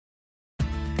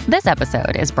This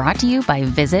episode is brought to you by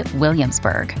Visit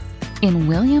Williamsburg. In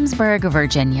Williamsburg,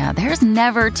 Virginia, there's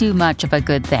never too much of a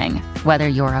good thing. Whether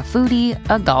you're a foodie,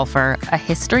 a golfer, a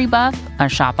history buff, a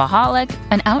shopaholic,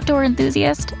 an outdoor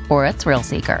enthusiast, or a thrill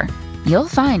seeker, you'll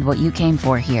find what you came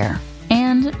for here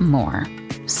and more.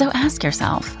 So ask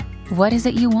yourself, what is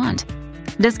it you want?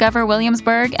 Discover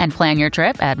Williamsburg and plan your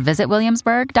trip at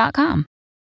visitwilliamsburg.com.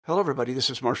 Hello, everybody.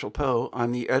 This is Marshall Poe.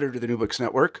 I'm the editor of the New Books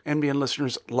Network. NBN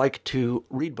listeners like to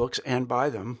read books and buy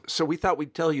them. So we thought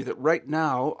we'd tell you that right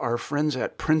now, our friends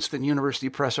at Princeton University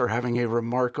Press are having a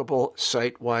remarkable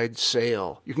site-wide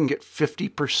sale. You can get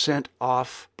 50%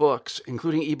 off books,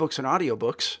 including ebooks and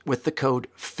audiobooks, with the code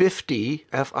 50,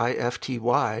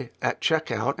 F-I-F-T-Y, at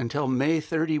checkout until May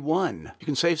 31. You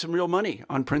can save some real money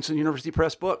on Princeton University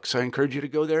Press books. I encourage you to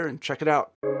go there and check it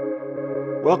out.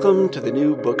 Welcome to the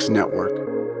New Books Network.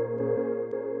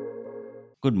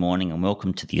 Good morning and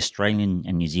welcome to the Australian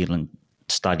and New Zealand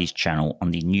Studies channel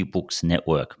on the New Books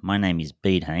Network. My name is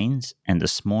Bede Haynes, and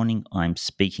this morning I'm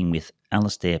speaking with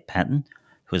Alastair Patton,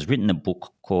 who has written a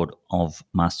book called Of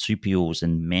Marsupials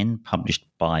and Men, published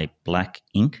by Black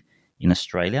Ink in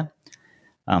Australia.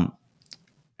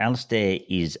 Alastair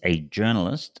is a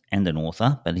journalist and an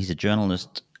author, but he's a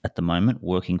journalist at the moment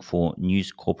working for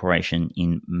News Corporation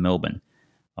in Melbourne.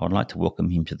 I would like to welcome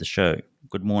him to the show.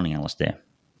 Good morning, Alastair.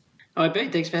 Hi,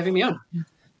 Ben. Thanks for having me on.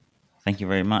 Thank you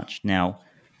very much. Now,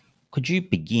 could you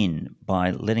begin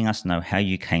by letting us know how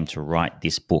you came to write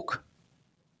this book?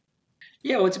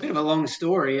 Yeah, well, it's a bit of a long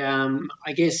story.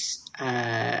 I guess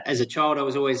as a child, I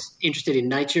was always interested in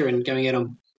nature and going out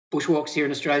on bushwalks here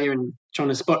in Australia and trying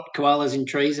to spot koalas in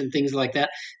trees and things like that.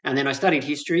 And then I studied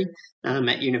history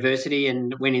at university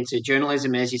and went into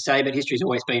journalism, as you say, but history's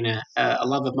always been a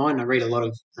love of mine. I read a lot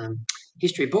of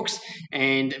history books,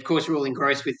 and of course we're all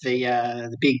engrossed with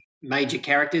the big major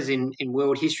characters in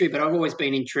world history, but I've always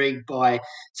been intrigued by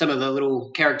some of the little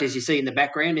characters you see in the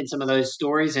background in some of those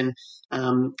stories, and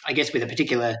I guess with a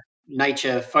particular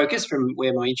nature focus from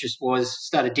where my interest was,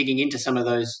 started digging into some of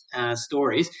those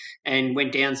stories and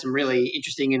went down some really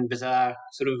interesting and bizarre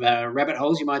sort of rabbit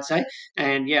holes, you might say,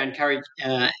 and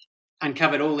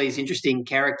uncovered all these interesting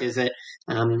characters that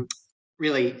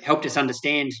really helped us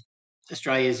understand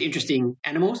Australia's interesting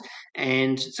animals,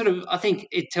 and sort of I think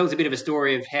it tells a bit of a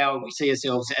story of how we see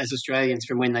ourselves as Australians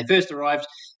from when they first arrived,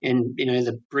 and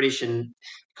the British and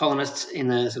colonists in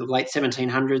the sort of late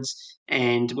 1700s,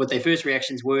 and what their first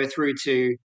reactions were through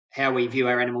to how we view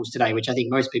our animals today, which I think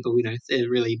most people they're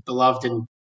really beloved and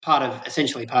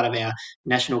essentially part of our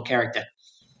national character.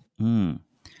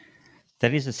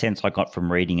 That is the sense I got from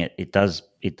reading it. It does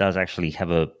actually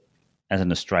have as an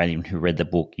Australian who read the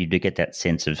book, you do get that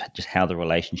sense of just how the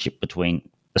relationship between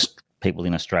people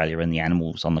in Australia and the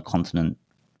animals on the continent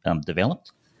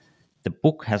developed. The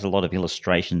book has a lot of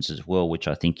illustrations as well, which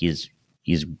I think is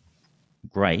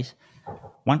great.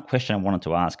 One question I wanted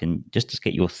to ask, and just to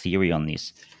get your theory on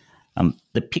this,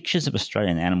 the pictures of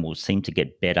Australian animals seem to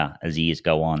get better as years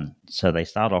go on. So they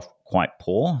start off quite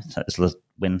poor. So it's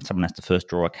when someone has to first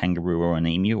draw a kangaroo or an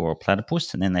emu or a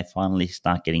platypus, and then they finally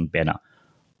start getting better.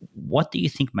 What do you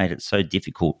think made it so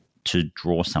difficult to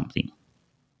draw something?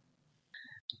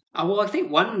 Well, I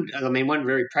think one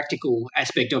very practical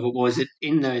aspect of it was that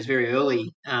in those very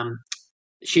early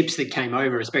ships that came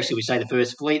over, especially we say the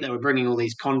first fleet, they were bringing all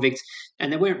these convicts,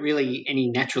 and there weren't really any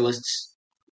naturalists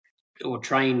or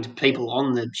trained people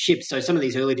on the ship. So some of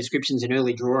these early descriptions and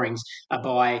early drawings are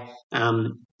by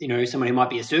someone who might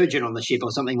be a surgeon on the ship or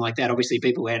something like that. Obviously,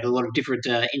 people had a lot of different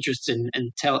interests and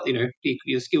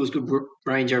your skills could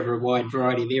range over a wide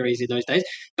variety of areas in those days.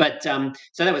 But so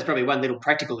that was probably one little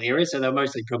practical area. So they were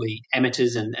mostly probably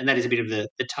amateurs, and that is a bit of the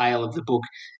tale of the book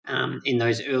in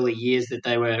those early years, that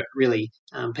they were really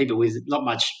people with not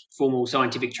much formal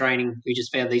scientific training who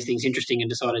just found these things interesting and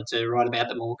decided to write about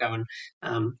them or go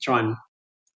and try and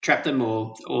trap them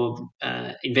or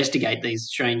investigate these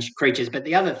strange creatures. But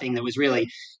the other thing that was really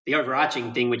the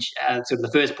overarching thing, which sort of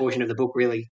the first portion of the book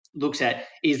really looks at,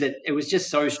 is that it was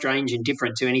just so strange and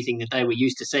different to anything that they were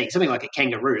used to seeing. Something like a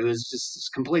kangaroo was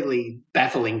just completely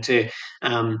baffling to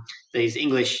these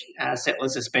English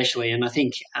settlers especially. And I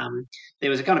think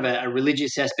there was a kind of a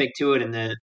religious aspect to it,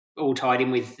 and all tied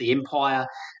in with the empire,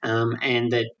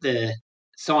 and that the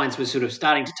science was sort of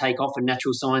starting to take off, in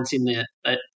natural science in the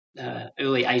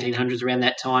early 1800s, around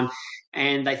that time,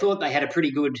 and they thought they had a pretty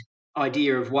good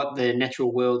idea of what the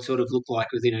natural world sort of looked like.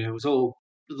 It was all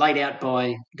laid out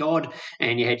by God,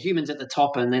 and you had humans at the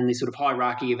top, and then this sort of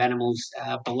hierarchy of animals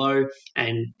below,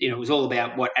 and it was all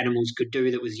about what animals could do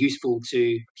that was useful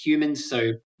to humans.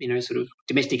 So sort of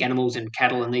domestic animals and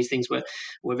cattle and these things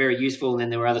were very useful, and then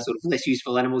there were other sort of less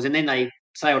useful animals, and then they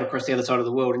sailed across the other side of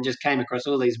the world and just came across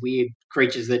all these weird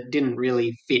creatures that didn't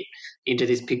really fit into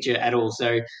this picture at all.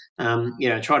 So,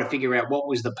 try to figure out what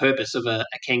was the purpose of a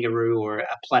kangaroo or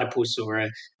a platypus or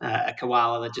a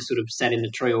koala that just sort of sat in the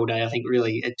tree all day. I think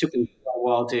really it took them a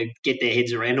while to get their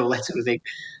heads around all that sort of thing.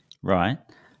 Right.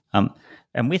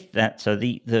 And with that, so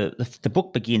the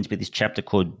book begins with this chapter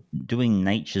called "Doing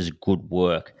Nature's Good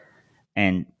Work,"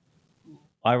 and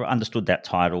I understood that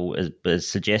title as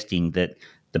suggesting that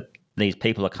these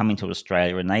people are coming to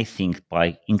Australia and they think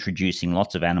by introducing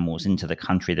lots of animals into the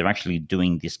country, they're actually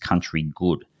doing this country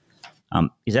good.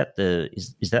 Is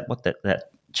that what that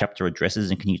chapter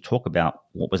addresses? And can you talk about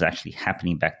what was actually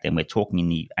happening back then? We're talking in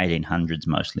the 1800s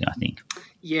mostly, I think.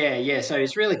 Yeah. So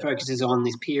it really focuses on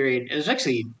this period. It was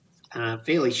actually a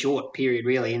fairly short period,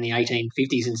 really, in the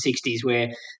 1850s and 60s, where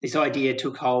this idea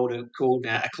took hold called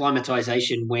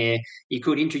acclimatization, where you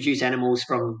could introduce animals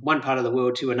from one part of the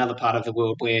world to another part of the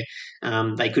world, where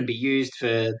they could be used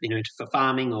for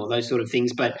farming or those sort of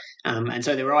things. But and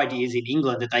so there were ideas in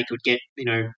England that they could get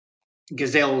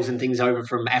gazelles and things over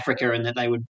from Africa, and that they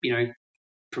would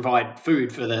provide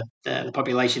food for the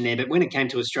population there. But when it came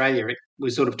to Australia, it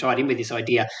was sort of tied in with this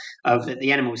idea of that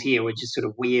the animals here were just sort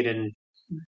of weird and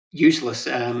useless,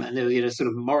 and they were sort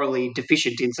of morally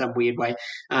deficient in some weird way.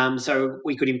 So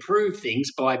we could improve things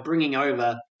by bringing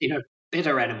over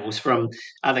better animals from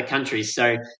other countries.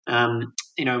 So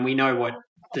and we know what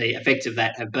the effects of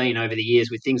that have been over the years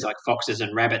with things like foxes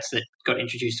and rabbits that got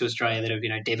introduced to Australia that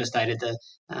have devastated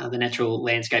the natural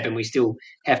landscape, and we still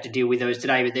have to deal with those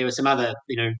today. But there were some other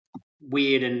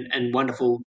weird and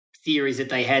wonderful theories that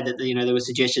they had, that there were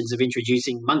suggestions of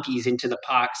introducing monkeys into the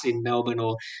parks in Melbourne,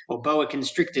 or boa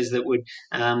constrictors that would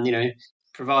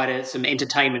provide some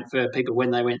entertainment for people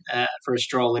when they went for a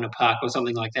stroll in a park or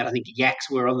something like that. I think yaks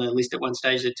were on the list at one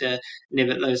stage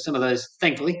that some of those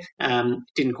thankfully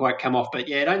didn't quite come off. But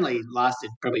it only lasted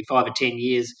probably 5 or 10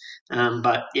 years.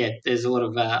 But there's a lot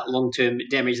of long-term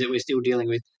damage that we're still dealing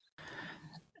with.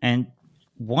 And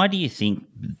why do you think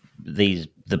the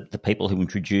people who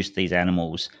introduced these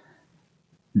animals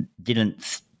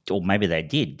didn't, or maybe they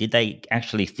did they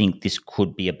actually think this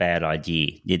could be a bad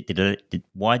idea?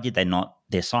 Why did they not?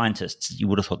 They're scientists. You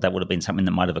would have thought that would have been something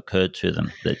that might have occurred to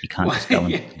them, that you can't just go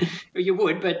and... Well, you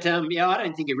would, but I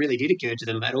don't think it really did occur to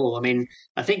them at all. I mean,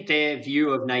 I think their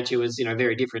view of nature was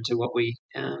very different to what we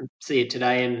see it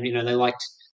today, and they liked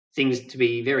things to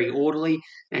be very orderly,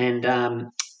 and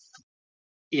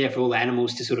for all the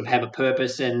animals to sort of have a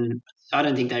purpose. And I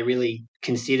don't think they really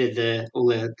considered all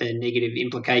the negative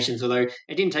implications, although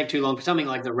it didn't take too long for something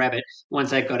like the rabbit,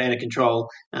 once that got out of control,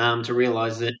 to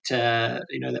realise that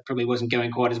that probably wasn't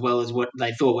going quite as well as what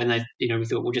they thought when they we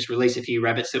thought we'll just release a few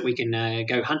rabbits that we can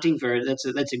go hunting for. That's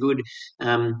a good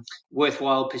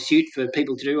worthwhile pursuit for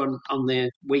people to do on their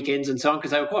weekends and so on,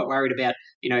 because they were quite worried about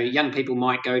young people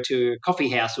might go to a coffee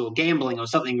house or gambling or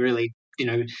something really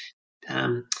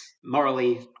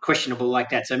morally questionable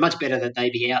like that. So much better that they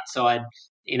be outside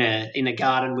in a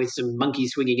garden with some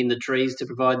monkeys swinging in the trees to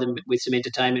provide them with some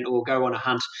entertainment, or go on a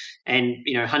hunt. And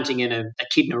hunting in a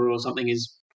echidna or something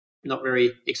is not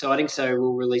very exciting, so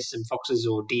we'll release some foxes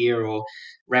or deer or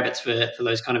rabbits for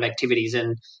those kind of activities.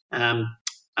 And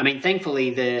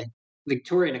thankfully the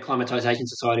Victorian Acclimatisation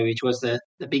Society, which was the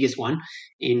biggest one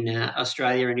in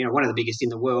Australia, and one of the biggest in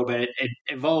the world, but it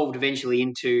evolved eventually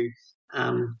into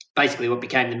basically what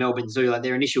became the Melbourne Zoo. Like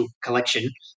their initial collection,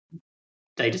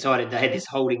 they decided they had this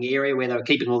holding area where they were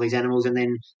keeping all these animals, and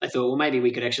then they thought, well, maybe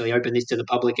we could actually open this to the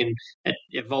public, and it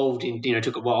evolved and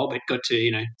took a while, but got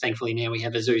to thankfully now we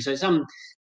have a zoo. So some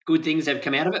good things have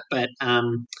come out of it, but I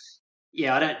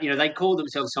don't, they call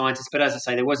themselves scientists, but as I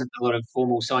say, there wasn't a lot of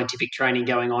formal scientific training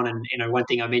going on. And one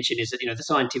thing I mentioned is that the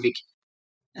scientific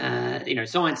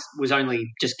science was only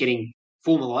just getting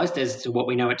formalized as to what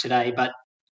we know it today, but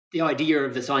the idea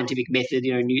of the scientific method,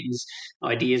 Newton's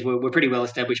ideas were pretty well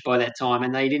established by that time,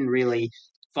 and they didn't really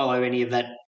follow any of that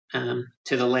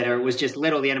to the letter. It was just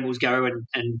let all the animals go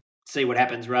and see what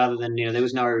happens, rather than, there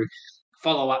was no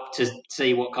follow-up to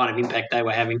see what kind of impact they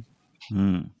were having.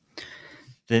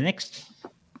 The next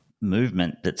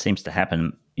movement that seems to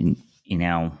happen in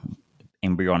our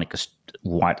embryonic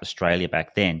white Australia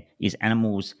back then is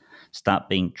animals start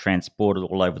being transported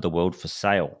all over the world for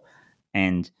sale,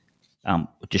 and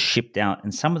just shipped out.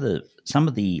 And some of the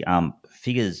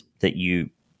figures that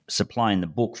you supply in the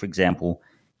book, for example,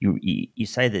 you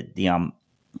say that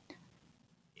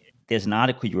there's an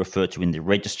article you refer to in the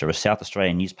Register, a South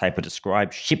Australian newspaper,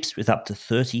 describes ships with up to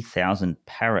 30,000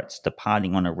 parrots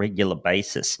departing on a regular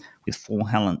basis with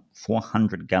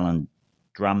 400-gallon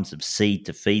drums of seed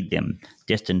to feed them,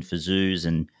 destined for zoos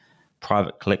and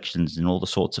private collections and all the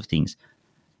sorts of things.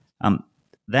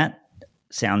 That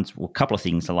sounds, well, a couple of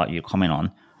things I'd like you to comment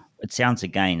on. It sounds,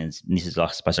 again, and this is, I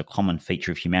suppose, a common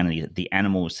feature of humanity, that the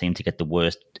animals seem to get the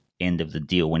worst end of the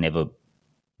deal whenever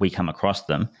we come across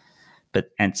them.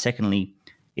 And secondly,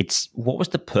 what was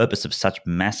the purpose of such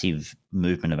massive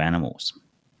movement of animals?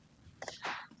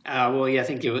 Well, yeah, I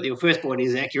think your first point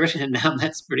is accurate, and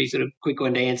that's a pretty sort of quick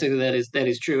one to answer. That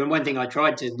is true. And one thing I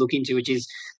tried to look into, which is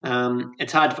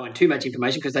it's hard to find too much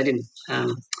information because they didn't,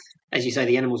 as you say,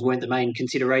 the animals weren't the main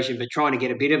consideration, but trying to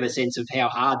get a bit of a sense of how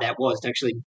hard that was to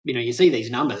actually, you see these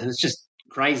numbers and it's just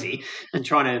crazy, and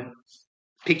trying to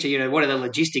picture, what are the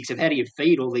logistics of how do you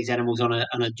feed all these animals on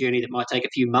a journey that might take a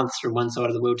few months from one side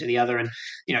of the world to the other. And,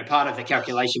 part of the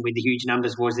calculation with the huge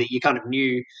numbers was that you kind of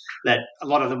knew that a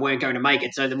lot of them weren't going to make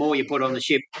it. So the more you put on the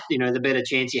ship, the better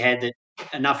chance you had that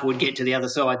enough would get to the other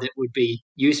side that would be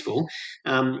useful.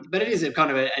 But it is a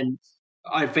kind of and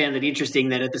I found it interesting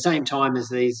that at the same time as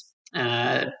these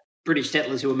British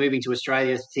settlers who were moving to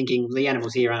Australia thinking the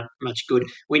animals here aren't much good,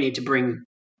 we need to bring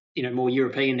more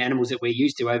European animals that we're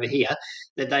used to over here,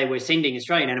 that they were sending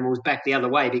Australian animals back the other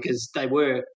way because they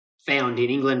were found in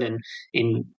England and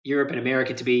in Europe and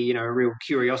America to be, a real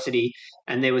curiosity.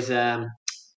 And there was a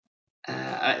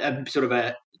sort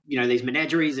of these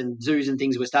menageries and zoos and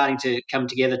things were starting to come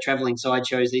together, travelling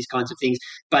sideshows, these kinds of things.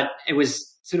 But it was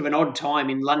sort of an odd time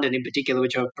in London in particular,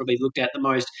 which I've probably looked at the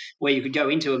most, where you could go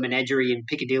into a menagerie in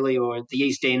Piccadilly or the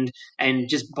East End and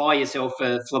just buy yourself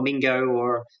a flamingo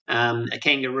or a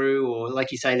kangaroo, or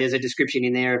like you say, there's a description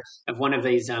in there of one of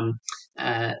these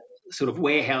sort of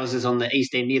warehouses on the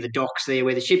East End near the docks there,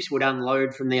 where the ships would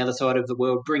unload from the other side of the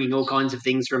world, bringing all kinds of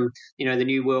things from, the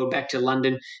New World back to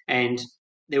London. And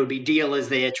there would be dealers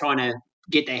there trying to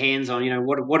get their hands on,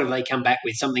 what have they come back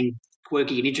with, something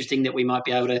quirky and interesting that we might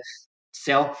be able to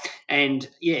sell. And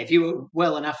yeah, if you were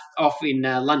well enough off in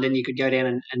London, you could go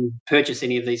down and purchase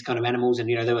any of these kind of animals. And,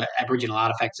 there were Aboriginal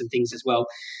artifacts and things as well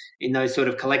in those sort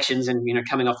of collections and,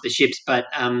 coming off the ships. But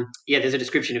there's a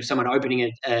description of someone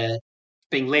opening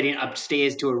being led in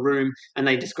upstairs to a room, and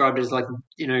they described it as like,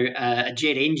 a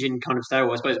jet engine kind of style.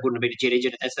 Well, I suppose it wouldn't have been a jet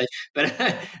engine at that stage,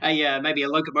 but maybe a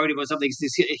locomotive or something. It's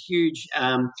this huge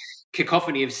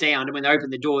cacophony of sound. And when they open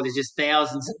the door, there's just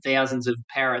thousands and thousands of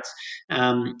parrots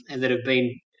and that have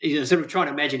been, sort of trying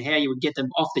to imagine how you would get them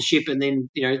off the ship and then,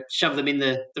 shove them in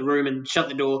the room and shut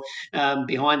the door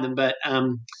behind them. But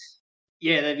and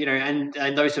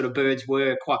those sort of birds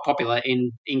were quite popular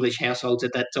in English households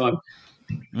at that time.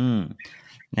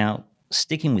 Now,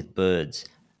 sticking with birds,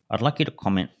 I'd like you to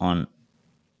comment on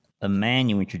a man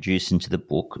you introduced into the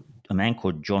book, a man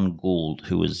called John Gould,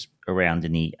 who was around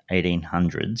in the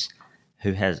 1800s,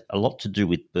 who has a lot to do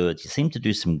with birds. He seemed to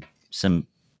do some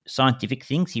scientific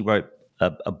things. He wrote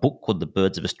a book called The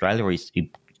Birds of Australia, where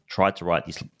he tried to write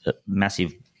this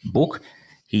massive book.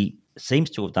 He seems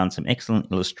to have done some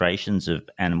excellent illustrations of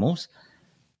animals.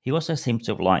 He also seems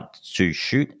to have liked to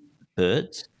shoot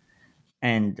birds.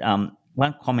 And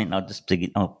one comment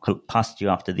I'll pass to you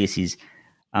after this is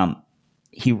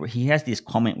he has this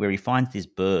comment where he finds this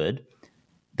bird,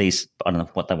 these, I don't know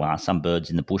what they are, some birds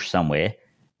in the bush somewhere,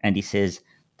 and he says,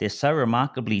 they're so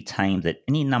remarkably tame that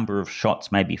any number of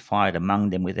shots may be fired among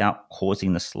them without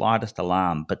causing the slightest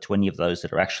alarm, but to any of those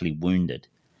that are actually wounded.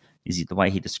 Is the way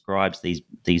he describes these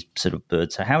sort of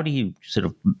birds. So how do you sort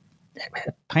of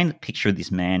paint a picture of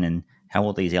this man and how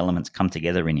all these elements come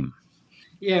together in him?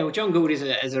 Yeah, well, John Gould is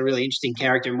a really interesting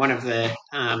character and one of the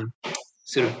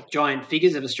sort of giant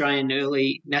figures of Australian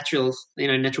early natural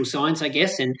science, I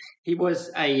guess. And he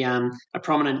was a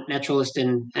prominent naturalist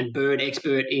and bird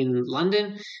expert in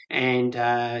London. And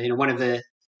one of the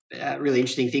really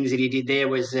interesting things that he did there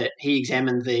was that he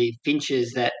examined the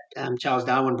finches that Charles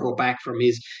Darwin brought back from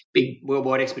his big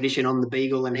worldwide expedition on the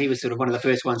Beagle, and he was sort of one of the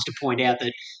first ones to point out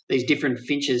that these different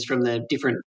finches from the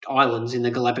different islands in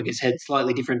the Galapagos had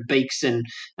slightly different beaks, and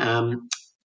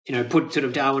put sort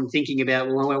of Darwin thinking about,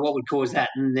 well, what would cause that,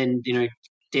 and then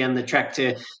down the track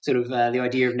to sort of the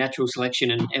idea of natural selection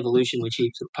and evolution, which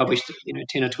he sort of published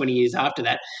 10 or 20 years after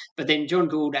that. But then John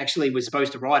Gould actually was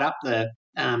supposed to write up the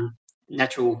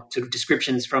natural sort of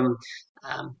descriptions from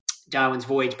Darwin's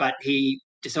voyage, but he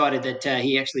decided that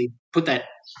he actually put that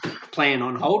plan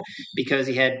on hold because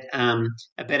he had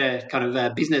a better kind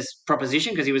of business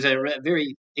proposition, because he was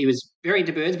very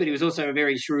into birds, but he was also a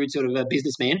very shrewd sort of a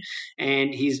businessman.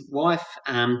 And his wife,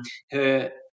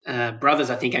 her brothers,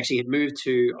 I think, actually had moved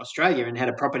to Australia and had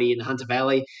a property in the Hunter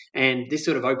Valley. And this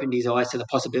sort of opened his eyes to the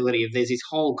possibility of there's this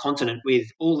whole continent with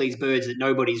all these birds that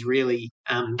nobody's really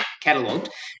catalogued,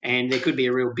 and there could be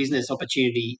a real business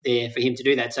opportunity there for him to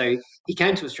do that. So he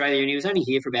came to Australia, and he was only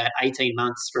here for about 18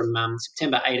 months, from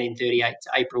September 1838 to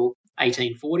April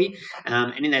 1840.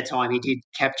 And in that time, he did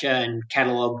capture and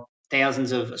catalogue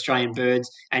thousands of Australian birds.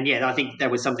 And yeah, I think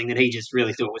that was something that he just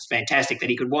really thought was fantastic, that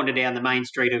he could wander down the main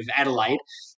street of Adelaide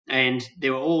and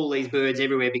there were all these birds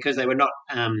everywhere because they were not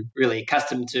really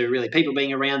accustomed to really people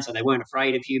being around, so they weren't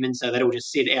afraid of humans. So they'd all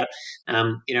just sit out,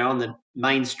 on the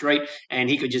main street, and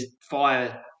he could just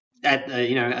fire at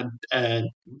a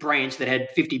branch that had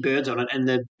 50 birds on it, and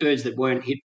the birds that weren't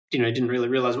hit didn't really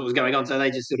realise what was going on, so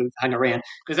they just sort of hung around.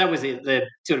 Because that was the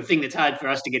sort of thing that's hard for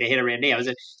us to get our head around now. Is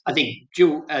that I think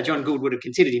John Gould would have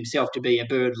considered himself to be a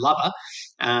bird lover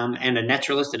and a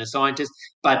naturalist and a scientist,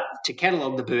 but to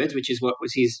catalogue the birds, which is what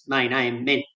was his main aim,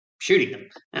 meant shooting them.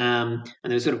 And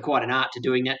there was sort of quite an art to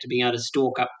doing that, to being able to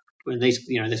stalk up when these,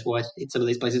 that's why some of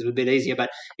these places were a bit easier. But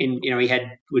he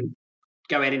would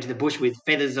go out into the bush with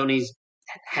feathers on his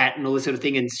hat and all this sort of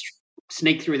thing, and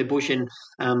sneak through the bush and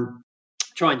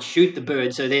try and shoot the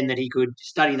birds, so then that he could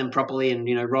study them properly and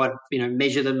write,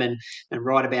 measure them and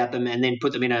write about them, and then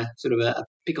put them in a sort of a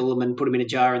pickle them and put them in a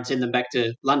jar and send them back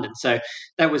to London. So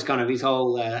that was kind of his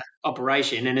whole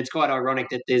operation. And it's quite ironic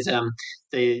that there's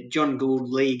the John Gould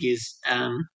League is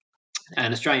an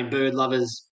Australian bird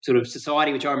lovers sort of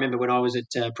society, which I remember when I was at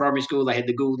primary school, they had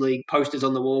the Gould League posters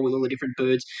on the wall with all the different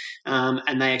birds,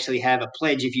 and they actually have a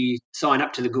pledge. If you sign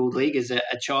up to the Gould League as a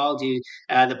child,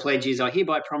 the pledge is, I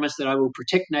hereby promise that I will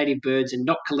protect native birds and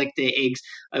not collect their eggs.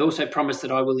 I also promise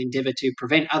that I will endeavour to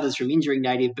prevent others from injuring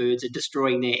native birds and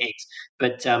destroying their eggs.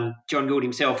 But John Gould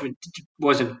himself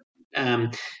wasn't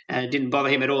didn't bother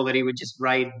him at all that he would just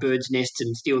raid birds' nests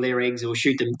and steal their eggs or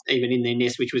shoot them even in their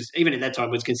nest, which was, even at that time,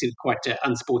 was considered quite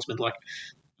unsportsmanlike.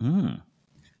 Mm.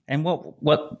 And what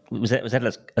was that? Was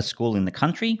that a school in the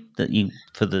country that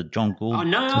for the John Gould? Oh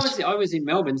no, I was in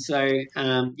Melbourne, so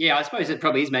I suppose it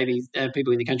probably is. Maybe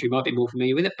people in the country might be more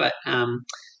familiar with it, but I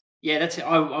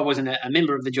wasn't a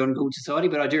member of the John Gould Society,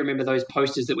 but I do remember those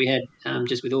posters that we had,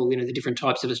 just with all the different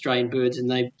types of Australian birds,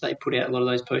 and they put out a lot of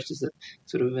those posters that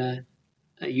sort of are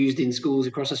used in schools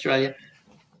across Australia.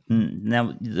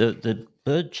 Now, the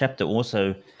bird chapter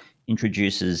also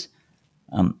introduces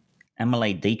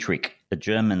Amalie Dietrich, a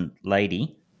German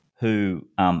lady who,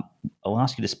 I'll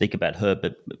ask you to speak about her,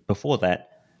 but before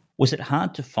that, was it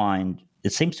hard to find?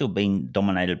 It seems to have been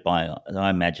dominated by,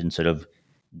 I imagine, sort of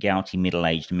gouty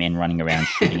middle-aged men running around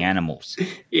shooting animals.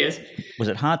 Yes. Was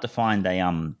it hard to find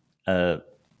a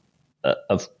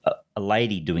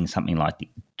lady doing something like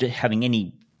having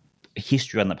any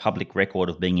history on the public record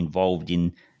of being involved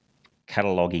in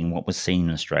cataloguing what was seen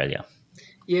in Australia?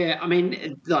 Yeah, I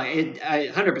mean,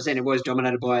 100% it was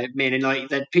dominated by men. And like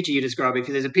that picture you describe, if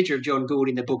there's a picture of John Gould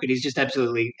in the book, it is just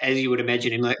absolutely as you would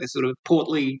imagine him, like a sort of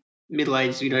portly,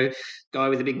 middle-aged, guy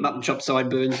with a big mutton chop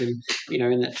sideburns and,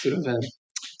 in that sort of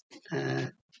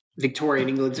Victorian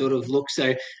England sort of look.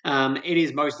 So it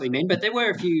is mostly men, but there were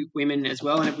a few women as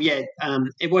well. And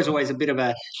it was always a bit of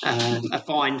a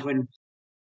find when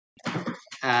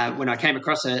I came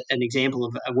across an example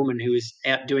of a woman who was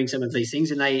out doing some of these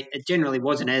things, and it generally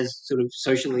wasn't as sort of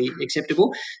socially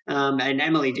acceptable. And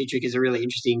Amalie Dietrich is a really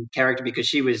interesting character because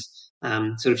she was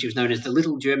she was known as the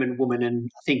little German woman, and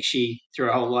I think she, through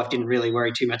her whole life, didn't really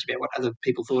worry too much about what other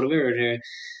people thought of her, and her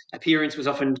appearance was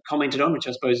often commented on, which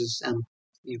I suppose is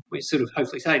we're sort of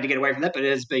hopefully starting to get away from that, but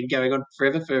it has been going on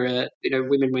forever for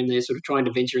women when they're sort of trying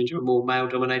to venture into a more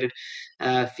male-dominated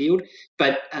field.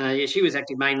 But she was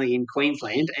active mainly in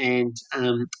Queensland and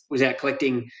was out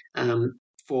collecting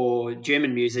for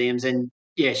German museums, and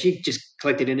she just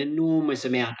collected an enormous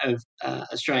amount of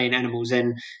Australian animals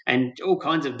and all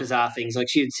kinds of bizarre things. Like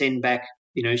she would send back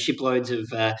shiploads of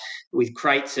with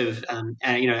crates of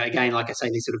again, like I say,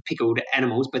 these sort of pickled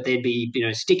animals, but there'd be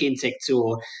stick insects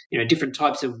or different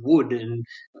types of wood, and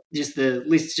just the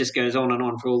list just goes on and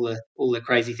on for all the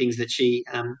crazy things that she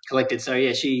collected.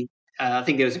 So she I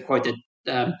think there was a quote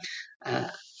that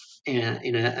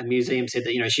in a museum said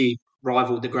that she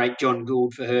rivaled the great John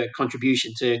Gould for her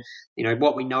contribution to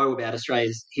what we know about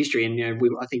Australia's history, and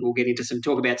I think we'll get into some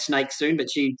talk about snakes soon, but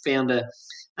she found a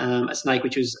snake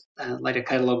which was later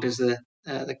catalogued as the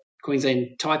Queensland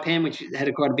taipan, which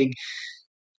had quite a big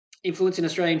influence in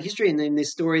Australian history. And then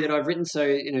this story that I've written,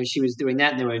 so she was doing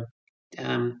that, and there were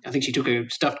I think she took a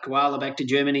stuffed koala back to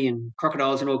Germany and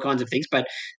crocodiles and all kinds of things. But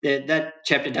that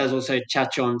chapter does also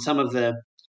touch on some of the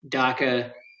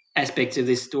darker aspects of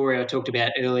this story I talked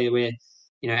about earlier, where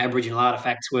Aboriginal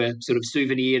artefacts were sort of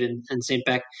souvenired and sent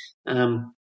back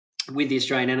with the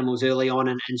Australian animals early on,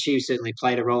 and she certainly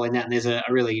played a role in that. And there's a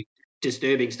really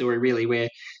disturbing story, really, where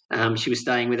she was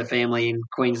staying with a family in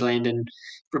Queensland and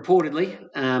reportedly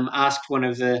asked one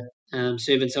of the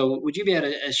servants, "Oh, would you be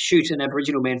able to shoot an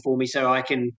Aboriginal man for me so I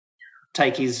can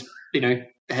take his,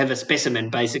 have a specimen,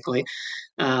 basically?"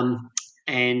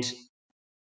 And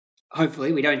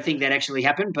hopefully we don't think that actually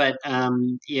happened, but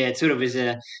it sort of is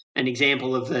an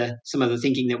example of some of the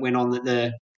thinking that went on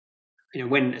that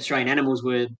when Australian animals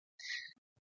were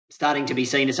starting to be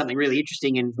seen as something really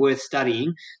interesting and worth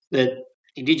studying, that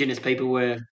Indigenous people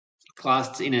were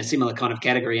classed in a similar kind of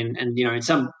category. And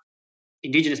some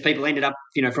Indigenous people ended up,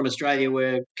 from Australia,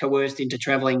 were coerced into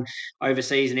travelling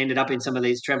overseas and ended up in some of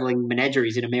these travelling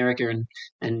menageries in America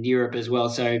and Europe as well.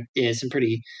 So, some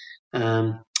pretty,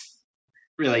 that's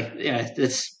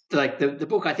like the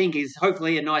book, I think, is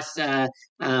hopefully a nice,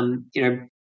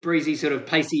 breezy, sort of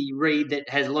pacey read that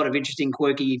has a lot of interesting,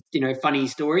 quirky, funny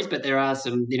stories, but there are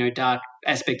some, dark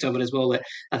aspects of it as well that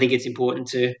I think it's important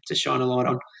to shine a light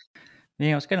on.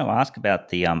 Yeah, I was going to ask about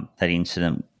the that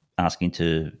incident, asking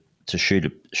to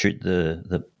shoot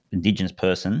the Indigenous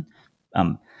person.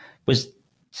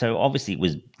 So obviously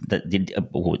it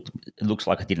looks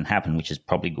like it didn't happen, which is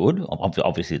probably good.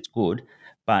 Obviously, it's good,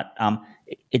 but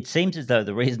it seems as though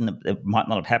the reason that it might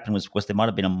not have happened was there might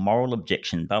have been a moral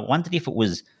objection. But I wondered if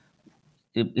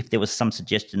there was some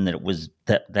suggestion that it was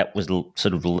that was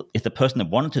sort of, if the person that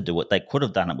wanted to do it, they could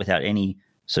have done it without any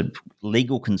sort of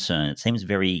legal concern. It seems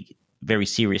very, very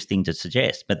serious thing to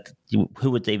suggest, but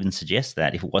who would even suggest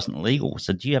that if it wasn't legal?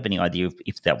 So do you have any idea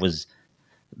if that was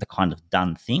the kind of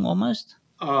done thing almost?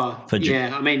 I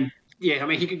mean,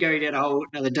 you could go down a whole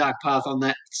another dark path on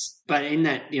that, but in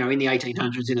that, in the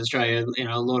 1800s in Australia,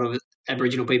 a lot of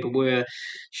Aboriginal people were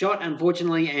shot,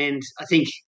 unfortunately, and I think,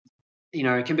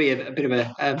 it can be a bit of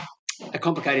a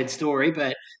complicated story,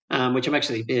 but which I'm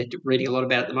actually reading a lot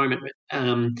about at the moment. But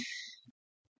I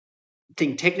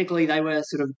think technically they were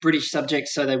sort of British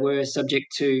subjects, so they were subject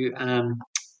to,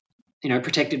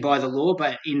 protected by the law.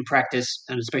 But in practice,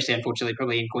 and especially unfortunately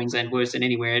probably in Queensland worse than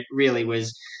anywhere, it really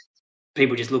was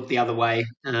people just looked the other way.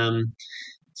 There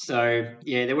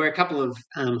were a couple of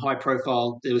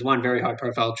there was one very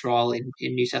high-profile trial in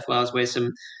New South Wales where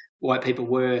some white people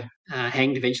were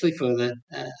hanged eventually for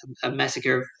a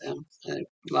massacre of a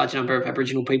large number of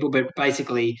Aboriginal people. But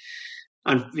basically,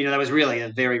 that was really a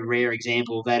very rare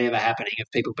example of that ever happening, of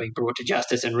people being brought to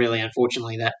justice. And really,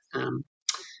 unfortunately, that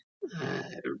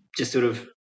just sort of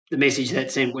the message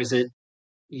that sent was that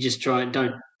you just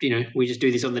we just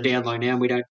do this on the down low now, and we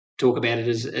don't talk about it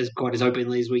as quite as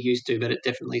openly as we used to, but it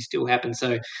definitely still happens.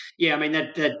 So, I mean,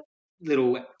 that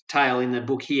little tale in the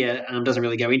book here doesn't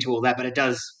really go into all that, but it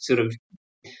does sort of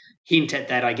hint at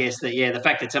that, I guess, that, the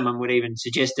fact that someone would even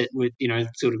suggest it with,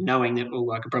 sort of knowing that,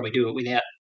 I could probably do it without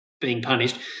being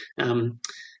punished,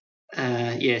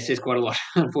 says quite a lot,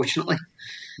 unfortunately.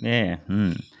 Yeah.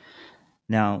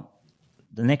 Now,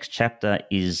 the next chapter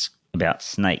is about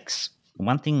snakes.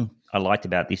 One thing I liked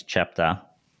about this chapter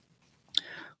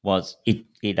was if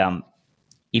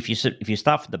you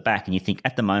start from the back and you think,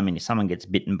 at the moment, if someone gets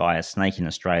bitten by a snake in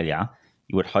Australia,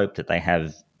 you would hope that they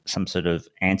have some sort of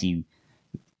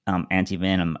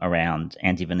anti-venom around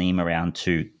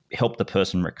to help the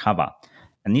person recover.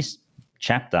 And this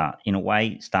chapter, in a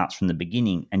way, starts from the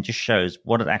beginning and just shows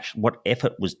what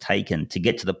effort was taken to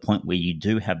get to the point where you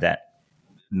do have that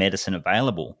medicine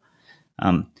available.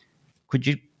 Could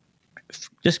you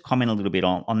just comment a little bit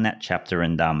on that chapter?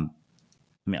 And I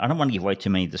don't want to give away too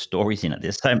many of the stories in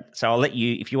it. So I'll let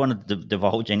you, if you want to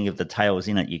divulge any of the tales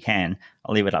in it, you can.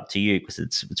 I'll leave it up to you because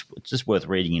it's just worth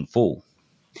reading in full.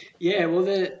 Yeah,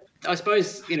 well, I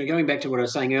suppose, going back to what I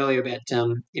was saying earlier about,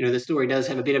 the story does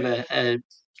have a bit of a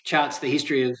charts the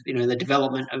history of, the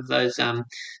development of those,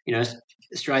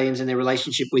 Australians and their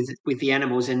relationship with the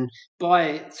animals. And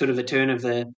by sort of the turn of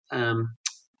the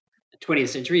 20th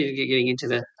century, getting into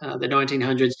the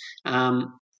 1900s,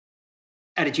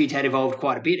 attitudes had evolved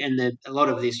quite a bit, and a lot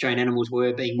of the Australian animals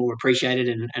were being more appreciated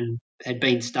and had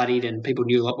been studied, and people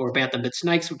knew a lot more about them. But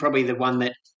snakes were probably the one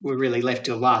that were really left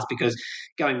till last, because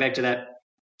going back to that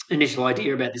initial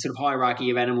idea about this sort of hierarchy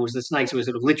of animals, the snakes were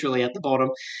sort of literally at the bottom,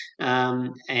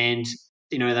 and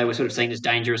they were sort of seen as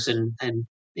dangerous and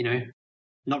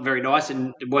not very nice,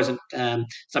 and it wasn't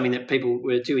something that people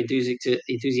were too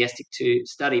enthusiastic to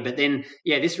study. But then,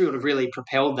 this sort of really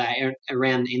propelled that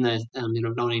around in the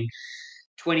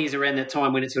 1920s, around that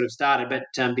time when it sort of started. But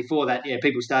before that,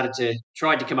 people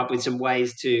tried to come up with some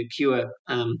ways to cure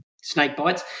snake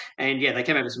bites. And yeah, they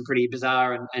came up with some pretty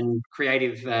bizarre and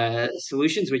creative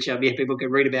solutions, which people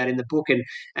can read about in the book.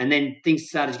 And then things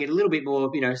started to get a little bit more,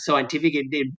 scientific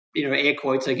and, air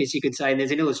quotes, I guess you could say. And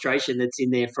there's an illustration that's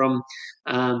in there from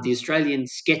the Australian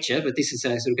Sketcher, but this is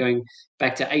sort of going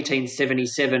back to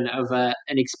 1877 of an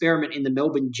experiment in the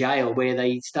Melbourne jail where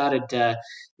they started,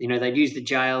 they'd use the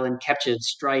jail and capture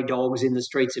stray dogs in the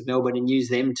streets of Melbourne and use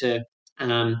them to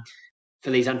for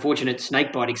these unfortunate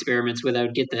snake bite experiments where they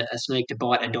would get a snake to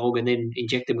bite a dog and then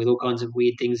inject them with all kinds of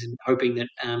weird things and hoping that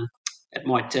it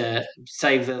might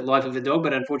save the life of the dog.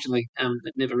 But unfortunately,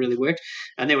 it never really worked.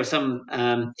 And there were some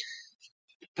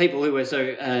people who were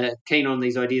so keen on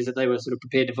these ideas that they were sort of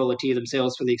prepared to volunteer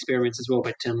themselves for the experiments as well.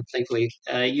 But thankfully,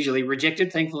 usually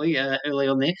rejected, early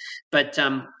on there. But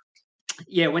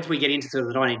once we get into sort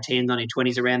of the 1910s,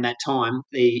 1920s, around that time,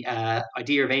 the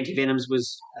idea of antivenoms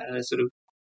was sort of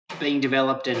being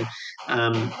developed, and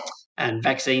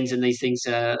vaccines and these things.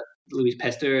 Louis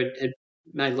Pasteur had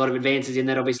made a lot of advances in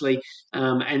that, obviously,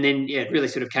 and then it really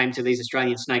sort of came to these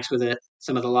Australian snakes were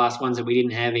some of the last ones that we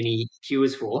didn't have any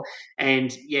cures for.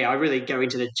 And I really go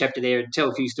into the chapter there and tell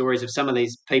a few stories of some of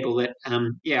these people that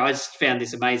I just found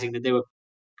this amazing that there were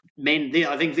men.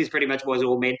 I think this pretty much was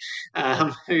all men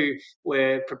who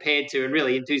were prepared to and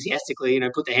really enthusiastically,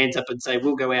 put their hands up and say,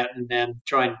 we'll go out and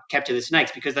try and capture the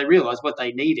snakes, because they realised what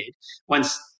they needed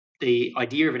once the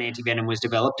idea of an antivenom was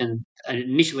developed. And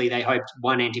initially they hoped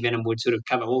one antivenom would sort of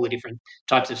cover all the different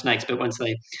types of snakes. But once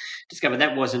they discovered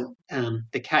that wasn't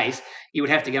the case, you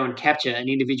would have to go and capture an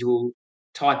individual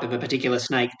type of a particular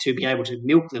snake to be able to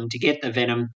milk them to get the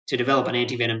venom to develop an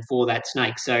antivenom for that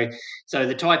snake. So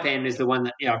the taipan is the one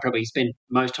that I probably spend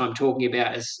most time talking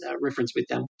about as reference with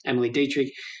Emily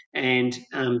Dietrich, and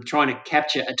trying to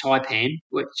capture a taipan,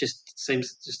 which just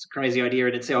seems just a crazy idea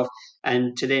in itself,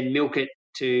 and to then milk it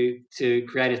to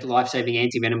create a life-saving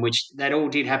antivenom, which that all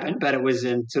did happen, but it was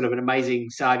sort of an amazing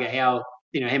saga how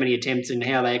many attempts and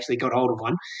how they actually got hold of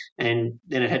one. And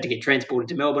then it had to get transported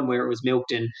to Melbourne where it was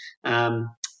milked and,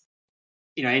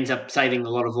 ends up saving a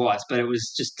lot of lives. But it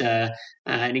was just an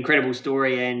incredible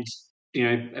story, and,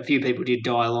 a few people did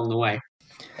die along the way.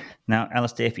 Now,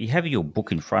 Alistair, if you have your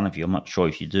book in front of you, I'm not sure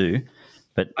if you do,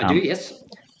 but... I do, yes.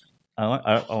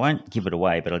 I won't give it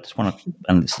away, but I just want to,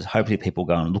 and this is hopefully people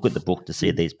go and look at the book to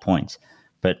see these points.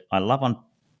 But I love on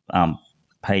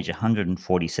page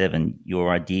 147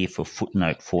 your idea for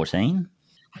footnote 14.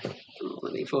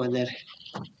 Let me find that.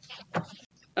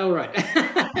 Oh, right.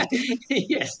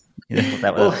 Yes.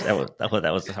 That was.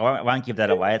 I won't give that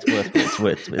away. It's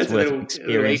worth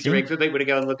experiencing for people to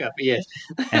go and look up. Yes,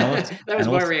 that was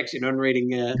my reaction on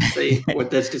reading. See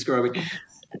what that's describing.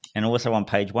 And also on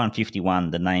page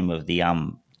 151, the name of the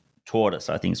tortoise.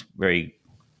 I think it's very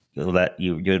good that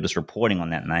you're just reporting on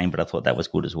that name, but I thought that was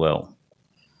good as well.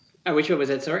 Oh, which one was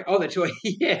that? Sorry. Oh, the tortoise.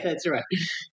 Yeah, that's right.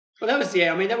 Well, that was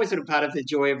that was sort of part of the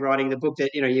joy of writing the book, that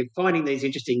you're finding these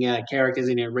interesting characters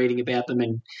and reading about them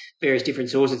in various different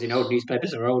sources in old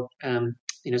newspapers or old.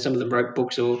 Some of them wrote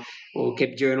books or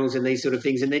kept journals and these sort of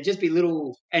things, and there'd just be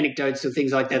little anecdotes or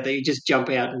things like that you just jump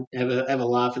out and have a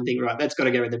laugh and think, right, that's got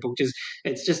to go in the book.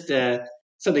 It's just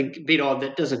something a bit odd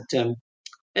that doesn't.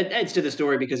 It adds to the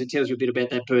story because it tells you a bit about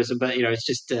that person, but it's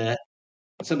just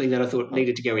something that I thought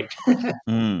needed to go in.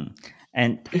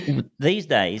 And these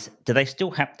days, do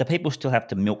people still have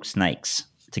to milk snakes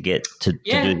to get to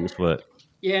do this work?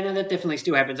 Yeah, no, that definitely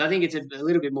still happens. I think it's a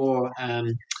little bit more. How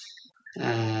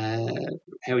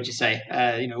would you say,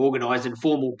 organised and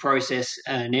formal process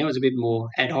now. Is a bit more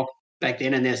ad hoc back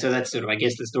then, and so that's sort of, I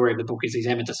guess, the story of the book is these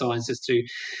amateur scientists who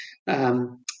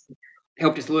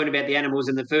helped us learn about the animals.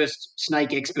 And the first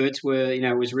snake experts were,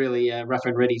 it was really rough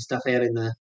and ready stuff out in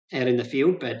the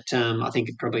field. But I think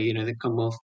it probably, the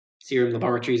Commonwealth Serum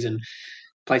Laboratories and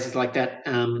places like that.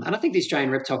 And I think the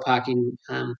Australian Reptile Park in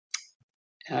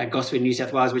Gosford, New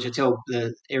South Wales, which I tell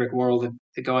Eric Worrell,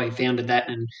 the guy who founded that,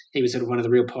 and he was sort of one of the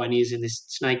real pioneers in this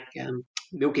snake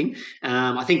milking.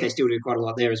 I think they still do quite a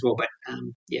lot there as well, but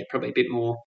probably a bit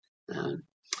more.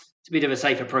 It's a bit of a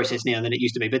safer process now than it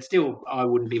used to be, but still, I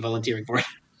wouldn't be volunteering for it.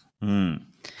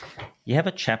 You have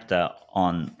a chapter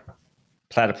on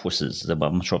platypuses. I'm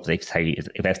not sure if they say if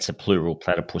that's a plural,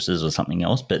 platypuses or something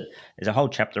else, but there's a whole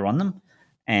chapter on them,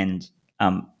 and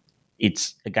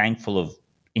it's again full of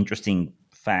interesting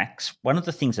facts. One of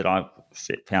the things that I've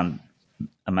found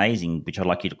amazing, which I'd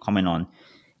like you to comment on,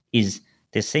 is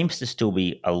there seems to still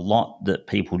be a lot that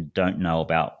people don't know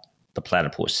about the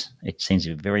platypus. It seems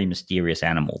a very mysterious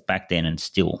animal back then and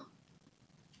still.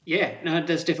 Yeah, no,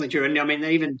 that's definitely true. And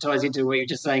that even ties into what you're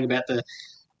just saying about the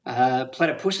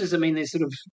platypuses. There's sort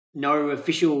of no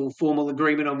official formal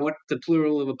agreement on what the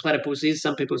plural of a platypus is.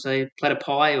 Some people say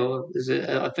platypi, or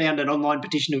I found an online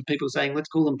petition of people saying let's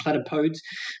call them platypodes.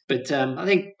 But I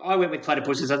think I went with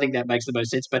platypuses. I think that makes the most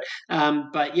sense. But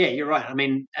yeah, you're right. I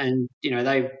mean, and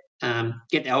they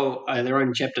get their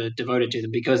own chapter devoted to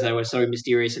them because they were so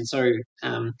mysterious and so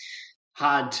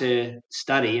hard to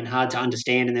study and hard to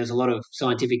understand. And there was a lot of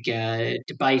scientific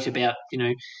debate about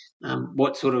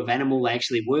what sort of animal they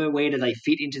actually were, where do they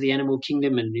fit into the animal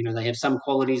kingdom, and they have some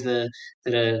qualities that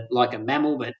are like a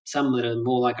mammal, but some that are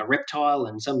more like a reptile,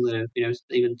 and some that are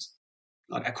even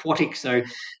like aquatic. So,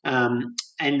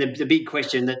 and the big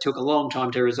question that took a long time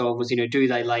to resolve was, do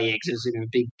they lay eggs? There's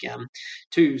big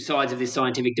two sides of this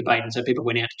scientific debate, and so people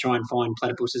went out to try and find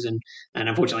platypuses, and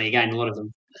unfortunately, again, a lot of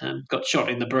them got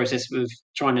shot in the process of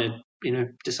trying to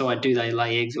decide do they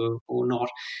lay eggs or not.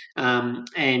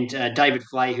 And David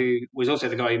Flay, who was also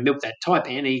the guy who milked that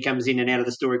taipan, he comes in and out of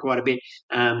the story quite a bit,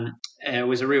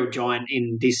 was a real giant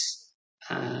in this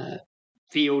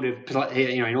field of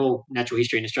in all natural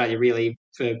history in Australia. Really,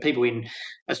 for people in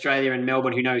Australia and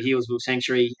Melbourne who know Healesville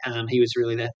Sanctuary, he was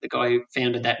really the guy who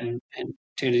founded that and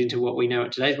turned it into what we know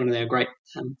it today. It's one of their great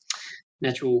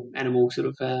natural animal sort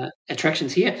of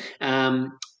attractions here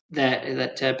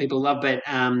that people love. But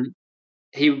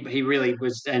he really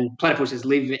was, and platypuses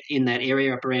live in that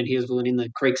area up around Healesville and in the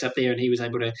creeks up there, and he was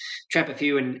able to trap a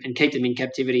few and keep them in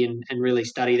captivity and really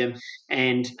study them.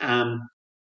 And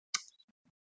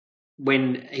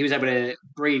when he was able to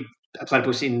breed a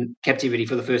platypus in captivity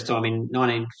for the first time in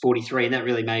 1943, and that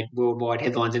really made worldwide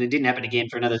headlines, and it didn't happen again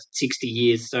for another 60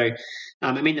 years. So,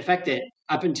 I mean, the fact that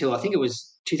up until I think it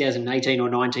was 2018 or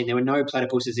 19, there were no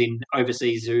platypuses in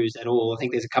overseas zoos at all. I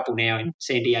think there's a couple now in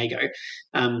San Diego.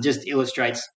 Just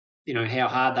illustrates, how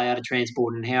hard they are to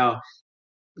transport and how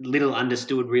little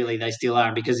understood really they still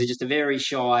are, because they're just a very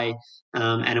shy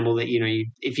animal that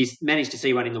if you manage to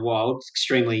see one in the wild, it's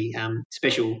extremely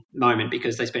special moment,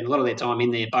 because they spend a lot of their time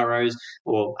in their burrows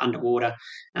or underwater.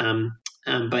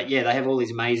 But yeah, they have all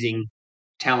these amazing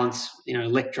talents,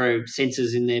 electro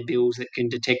sensors in their bills that can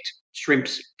detect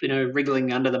shrimps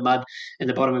wriggling under the mud in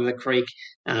the bottom of the creek,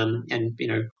 and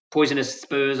poisonous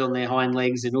spurs on their hind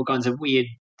legs and all kinds of weird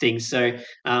things. So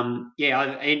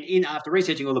after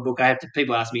researching all the book,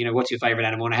 people ask me, what's your favorite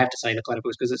animal, and I have to say the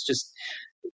platypus, because it's just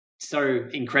so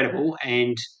incredible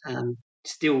and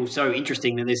still so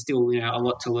interesting that there's still a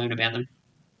lot to learn about them.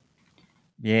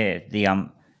 Yeah,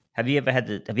 have you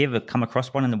ever come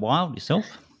across one in the wild yourself?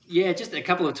 Yeah, just a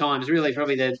couple of times, really.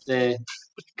 Probably the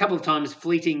couple of times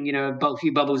fleeting, a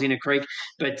few bubbles in a creek.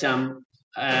 But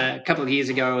a couple of years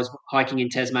ago, I was hiking in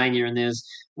Tasmania, and there's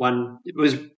one. It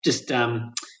was just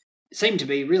seemed to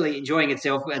be really enjoying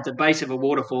itself at the base of a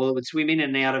waterfall. It would swim in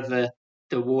and out of the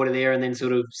water there, and then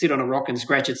sort of sit on a rock and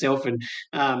scratch itself. And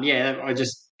that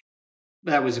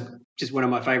was just one of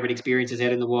my favourite experiences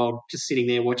out in the wild, just sitting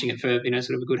there watching it for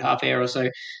sort of a good half hour or so.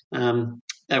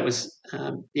 That was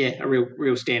a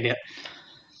real standout.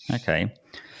 Okay.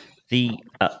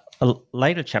 A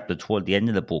later chapter toward the end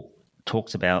of the book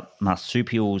talks about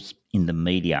marsupials in the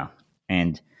media,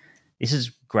 and this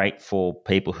is great for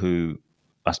people who,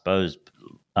 I suppose,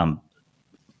 a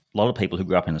lot of people who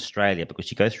grew up in Australia, because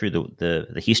you go through the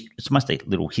history. It's almost a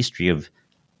little history of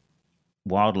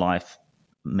wildlife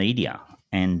media.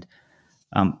 And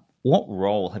what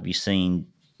role have you seen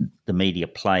the media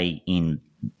play in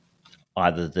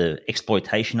either the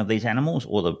exploitation of these animals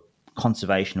or the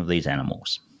conservation of these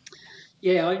animals?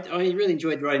 Yeah, I really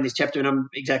enjoyed writing this chapter, and I'm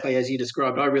exactly as you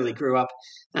described. I really grew up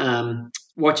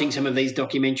watching some of these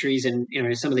documentaries and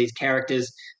some of these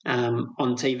characters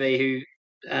on TV who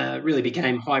really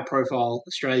became high-profile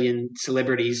Australian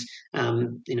celebrities.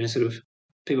 Sort of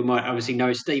people might obviously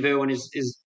know Steve Irwin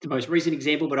is the most recent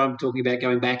example, but I'm talking about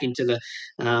going back into the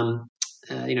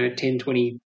 10,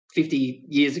 20, 50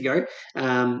 years ago,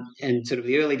 and sort of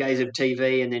the early days of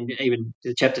TV, and then even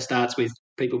the chapter starts with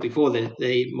people before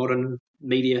the modern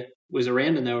media was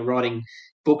around, and they were writing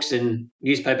books and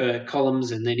newspaper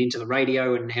columns, and then into the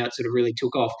radio, and how it sort of really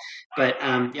took off. But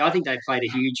I think they played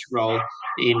a huge role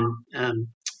in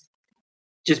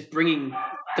just bringing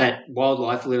that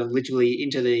wildlife literally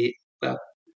into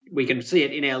we can see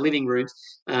it in our living rooms,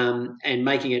 and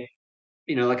making it,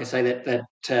 like I say,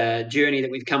 that journey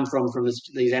that we've come from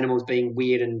these animals being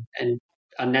weird and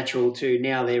unnatural to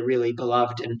now they're really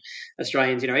beloved. And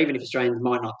Australians, even if Australians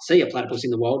might not see a platypus in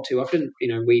the wild too often,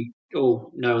 we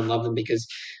all know and love them because,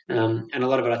 and a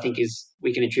lot of it I think is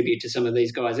we can attribute to some of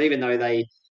these guys, even though they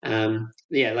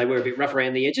were a bit rough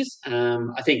around the edges.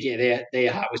 I think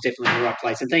their heart was definitely in the right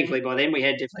place, and thankfully by then we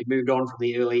had definitely moved on from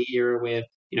the early era where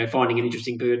finding an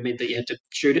interesting bird meant that you had to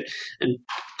shoot it and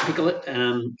pickle it.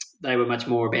 They were much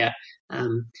more about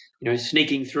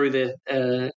sneaking through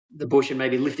the bush and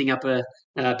maybe lifting up a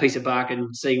piece of bark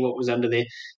and seeing what was under there.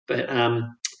 But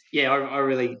I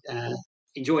really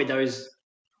enjoyed those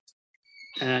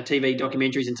TV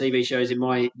documentaries and TV shows in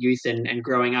my youth and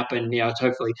growing up, and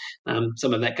hopefully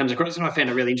some of that comes across. And I found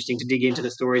it really interesting to dig into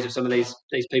the stories of some of these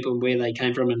people and where they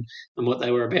came from and what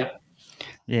they were about.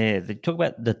 Yeah, they talk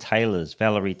about the Taylors,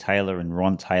 Valerie Taylor and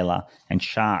Ron Taylor, and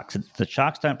sharks. The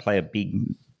sharks don't play a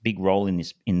big role in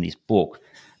this book,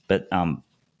 but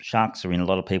sharks are in a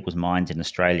lot of people's minds in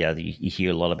Australia. You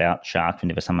hear a lot about sharks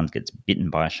whenever someone gets bitten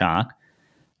by a shark.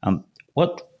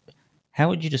 How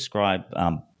would you describe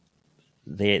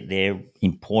their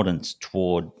importance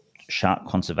toward shark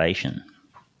conservation?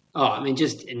 Oh, I mean,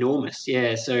 just enormous.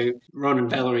 Yeah. So Ron and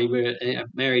Valerie were a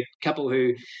married couple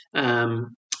who,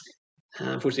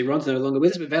 unfortunately, Ron's no longer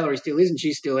with us, but Valerie still is, and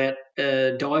she's still out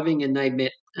diving. And they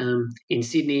met in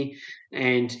Sydney,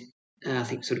 and I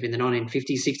think sort of in the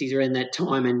 1950s, 60s, around that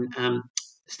time, and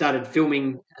started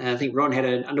filming. I think Ron had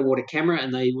an underwater camera,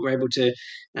 and they were able to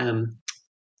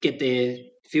get their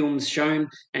films shown,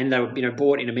 and they were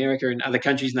bought in America and other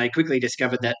countries, and they quickly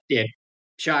discovered that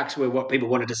sharks were what people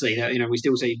wanted to see. We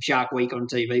still see Shark Week on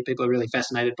TV. People are really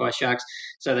fascinated by sharks,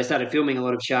 so they started filming a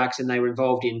lot of sharks, and they were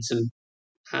involved in some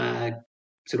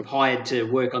sort of hired to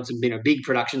work on some big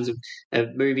productions of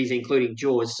movies, including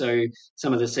Jaws. So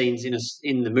some of the scenes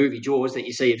in the movie Jaws that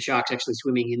you see of sharks actually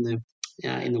swimming in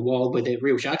the wild, where they're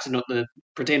real sharks and not the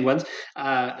pretend ones,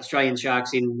 Australian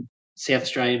sharks in South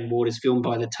Australian waters, filmed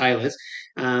by the Taylors.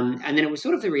 And then it was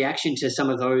sort of the reaction to some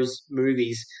of those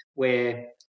movies where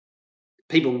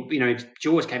people,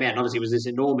 Jaws came out and obviously it was this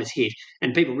enormous hit,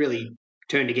 and people really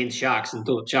turned against sharks and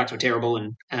thought sharks were terrible,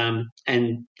 and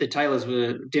the Taylors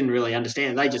didn't really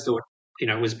understand. They just thought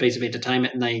it was a piece of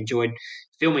entertainment, and they enjoyed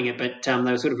filming it. But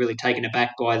they were sort of really taken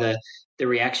aback by the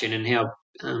reaction and how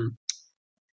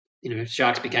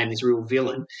sharks became this real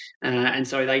villain, and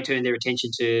so they turned their attention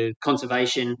to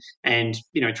conservation and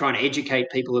trying to educate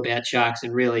people about sharks.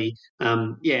 And really, I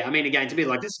mean, again, it's a bit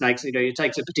like the snakes. It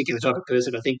takes a particular type of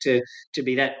person, I think, to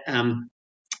be that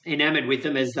enamored with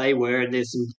them as they were. And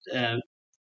there's some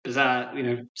bizarre,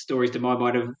 stories to my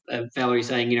mind of Valerie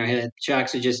saying, how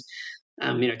sharks are just,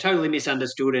 totally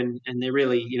misunderstood, and they're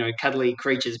really, cuddly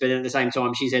creatures. But at the same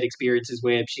time, she's had experiences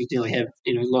where she's nearly have,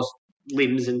 lost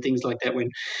limbs and things like that when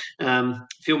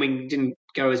filming didn't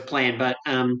go as planned. But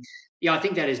I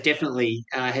think that has definitely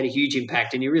had a huge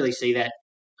impact, and you really see that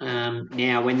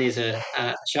now when there's a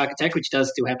shark attack, which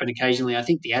does still happen occasionally. I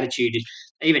think the attitude,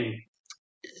 even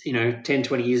 10,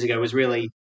 20 years ago, was really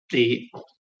the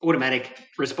automatic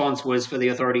response was for the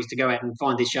authorities to go out and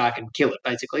find this shark and kill it,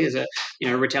 basically, as a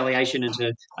retaliation, and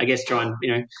to, I guess, try and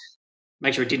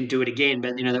make sure it didn't do it again.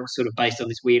 But that was sort of based on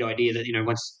this weird idea that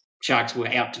once sharks were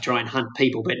out to try and hunt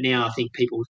people. But now I think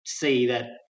people see that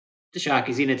the shark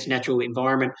is in its natural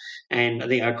environment. And I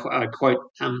think I quote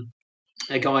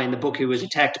a guy in the book who was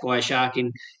attacked by a shark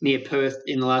near Perth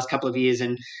in the last couple of years,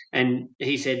 and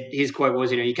he said, his quote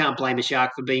was, you can't blame a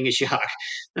shark for being a shark.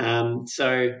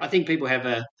 So I think people have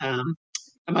a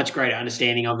much greater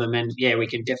understanding of them, and we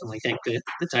can definitely thank the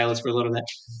Taylors for a lot of that.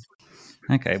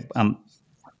 Okay,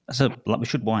 so we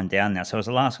should wind down now. So as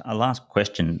a last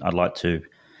question I'd like to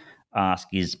ask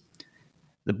is,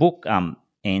 the book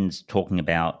ends talking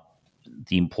about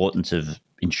the importance of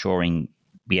ensuring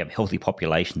we have healthy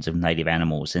populations of native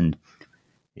animals, and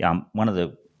one of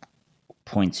the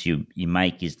points you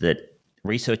make is that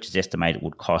researchers estimate it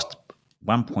would cost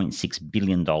 $1.6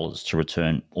 billion to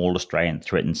return all Australian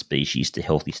threatened species to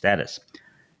healthy status.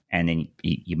 And then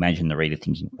you imagine the reader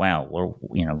thinking, wow, well,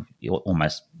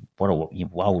 almost, why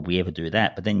would we ever do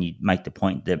that? But then you make the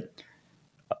point that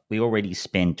we already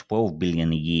spend $12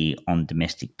 billion a year on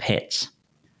domestic pets.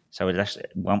 So it's actually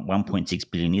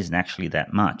 1.6 billion isn't actually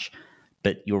that much.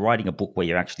 But you're writing a book where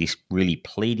you're actually really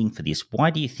pleading for this.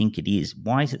 Why do you think it is?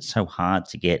 Why is it so hard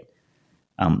to get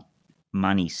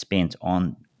money spent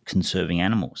on conserving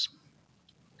animals?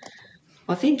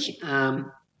 I think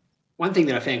one thing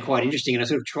that I found quite interesting, and I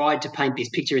sort of tried to paint this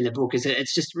picture in the book, is that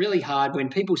it's just really hard when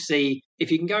people see,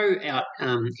 if you can go out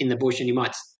in the bush and you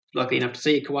might likely enough to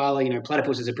see a koala,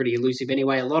 platypuses are pretty elusive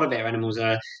anyway. A lot of our animals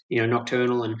are,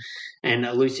 nocturnal and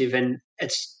elusive, and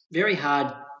it's very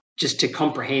hard just to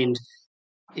comprehend.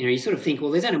 You sort of think,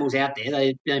 well, there's animals out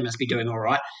there, they must be doing all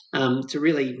right, to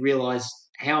really realise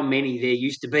how many there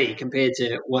used to be compared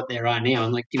to what there are now.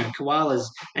 And koalas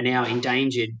are now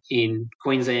endangered in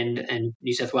Queensland and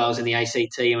New South Wales and the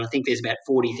ACT, and I think there's about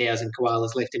 40,000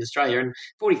 koalas left in Australia, and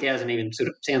 40,000 even sort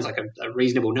of sounds like a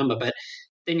reasonable number, but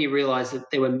then you realise that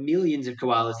there were millions of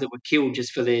koalas that were killed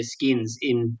just for their skins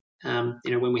in,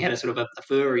 when we had a sort of a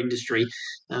fur industry,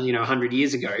 100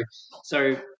 years ago.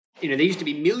 So, there used to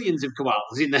be millions of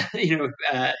koalas in the,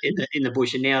 in the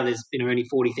bush, and now there's, only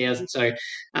 40,000. So,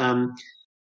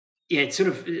 it's sort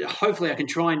of, hopefully I can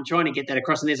try and get that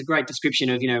across. And there's a great description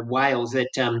of, whales that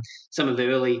some of the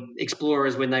early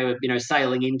explorers, when they were,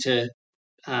 sailing into,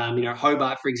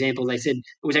 Hobart, for example, they said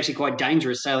it was actually quite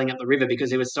dangerous sailing up the river because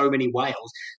there were so many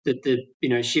whales that the,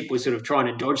 ship was sort of trying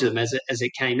to dodge them as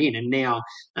it came in. And now,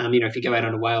 if you go out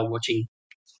on a whale watching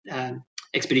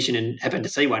expedition and happen to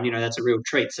see one, that's a real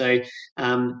treat. So,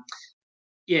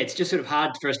 it's just sort of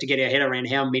hard for us to get our head around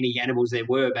how many animals there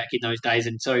were back in those days.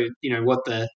 And so, what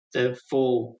the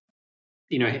fall,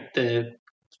 the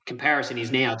comparison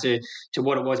is now to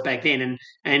what it was back then.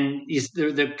 And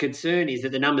the concern is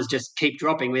that the numbers just keep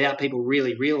dropping without people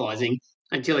really realising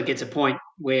until it gets a point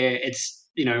where it's,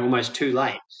 almost too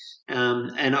late.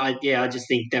 And I just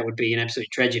think that would be an absolute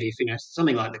tragedy if,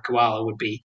 something like the koala would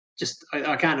be just,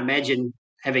 I can't imagine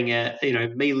having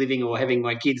me living or having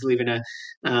my kids live in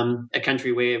a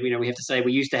country where, we have to say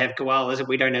we used to have koalas and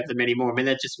we don't have them anymore. I mean,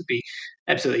 that just would be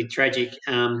absolutely tragic.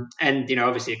 And,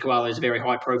 obviously a koala is a very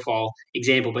high profile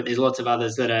example, but there's lots of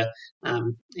others that are,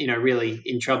 really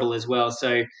in trouble as well.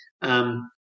 So,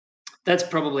 that's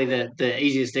probably the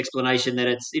easiest explanation, that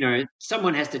it's,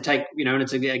 someone has to take, and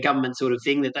it's a government sort of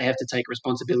thing that they have to take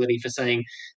responsibility for saying,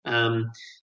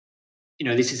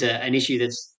 this is an issue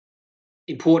that's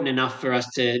important enough for us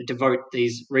to devote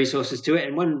these resources to it.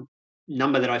 And one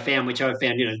number that I found, which I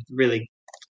found, really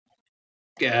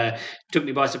took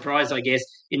me by surprise, I guess,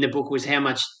 in the book, was how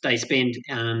much they spend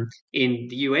in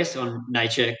the US on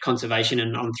nature conservation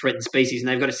and on threatened species. And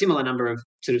they've got a similar number of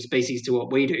sort of species to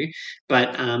what we do,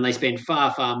 but they spend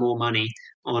far, far more money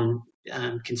on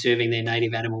conserving their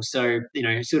native animals. So,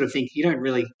 sort of think, you don't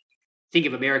really think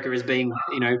of America as being,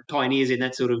 pioneers in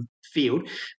that sort of field.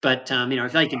 But,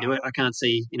 if they can do it, I can't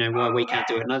see, why we can't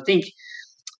do it. And I think,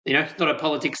 it's not a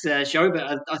politics show, but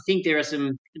I think there are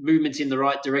some movements in the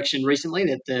right direction recently,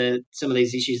 that some of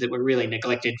these issues that were really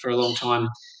neglected for a long time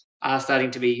are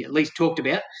starting to be at least talked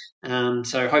about.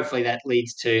 So hopefully that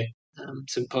leads to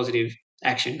some positive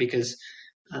action, because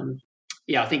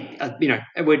I think,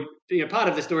 it would, part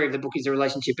of the story of the book is the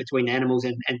relationship between animals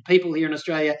and people here in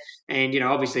Australia. And,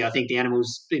 obviously I think the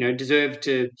animals, deserve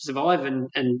to survive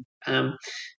and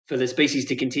for the species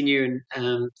to continue,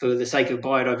 and for the sake of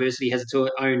biodiversity has its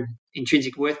own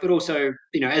intrinsic worth. But also,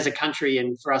 as a country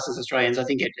and for us as Australians, I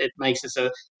think it makes us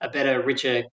a better,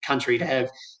 richer country to have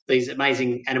these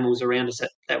amazing animals around us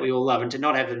that we all love. And to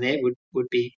not have them there would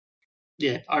be,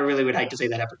 I really would hate to see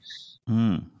that happen.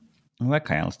 Mm. Well,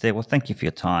 okay, Alistair. Well, thank you for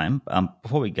your time.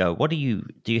 Before we go, do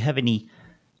you have any?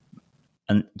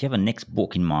 Do you have a next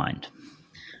book in mind?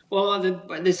 Well,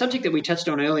 the subject that we touched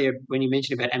on earlier when you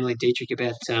mentioned about Emily Dietrich,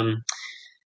 about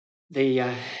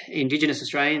the Indigenous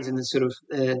Australians and the sort of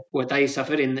what they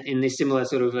suffered in this similar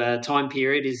sort of time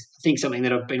period, is, I think, something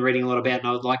that I've been reading a lot about, and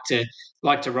I would like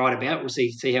to write about. We'll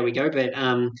see how we go, but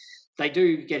they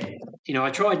do get. I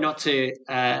tried not to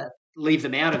leave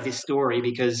them out of this story,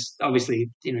 because obviously,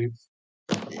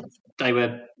 they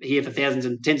were here for thousands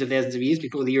and tens of thousands of years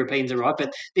before the Europeans arrived.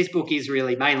 But this book is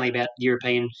really mainly about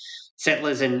European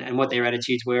settlers and what their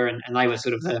attitudes were, and they were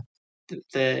sort of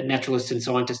the naturalists and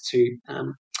scientists who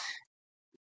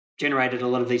generated a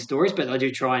lot of these stories. But I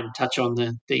do try and touch on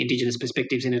the Indigenous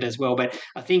perspectives in it as well. But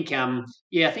I think, I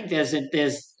think there's a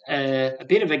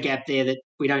bit of a gap there that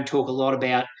we don't talk a lot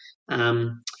about. I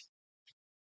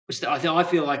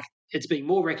feel like it's being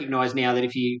more recognised now, that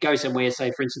if you go somewhere,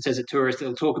 say, for instance, as a tourist,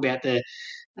 they'll talk about the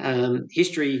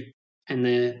history and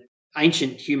the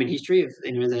ancient human history of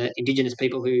the Indigenous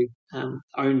people who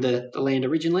owned the land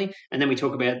originally, and then we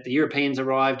talk about the Europeans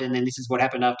arrived, and then this is what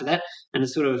happened after that. And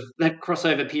it's sort of that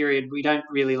crossover period we don't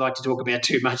really like to talk about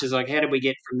too much. It's like, how did we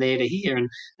get from there to here,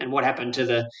 and what happened to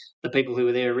the people who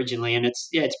were there originally? And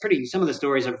it's pretty. Some of the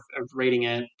stories of reading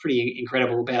are pretty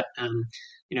incredible about.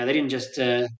 They didn't just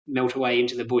melt away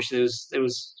into the bush. There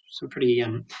was some pretty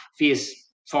fierce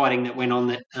fighting that went on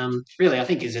that really, I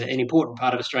think, is an important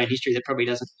part of Australian history that probably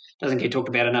doesn't get talked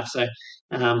about enough. So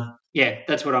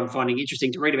that's what I'm finding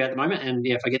interesting to read about at the moment. And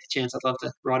if I get the chance, I'd love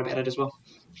to write about it as well.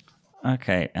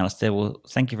 Okay, Alistair. Well,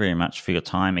 thank you very much for your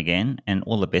time again, and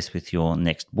all the best with your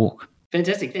next book.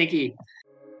 Fantastic. Thank you.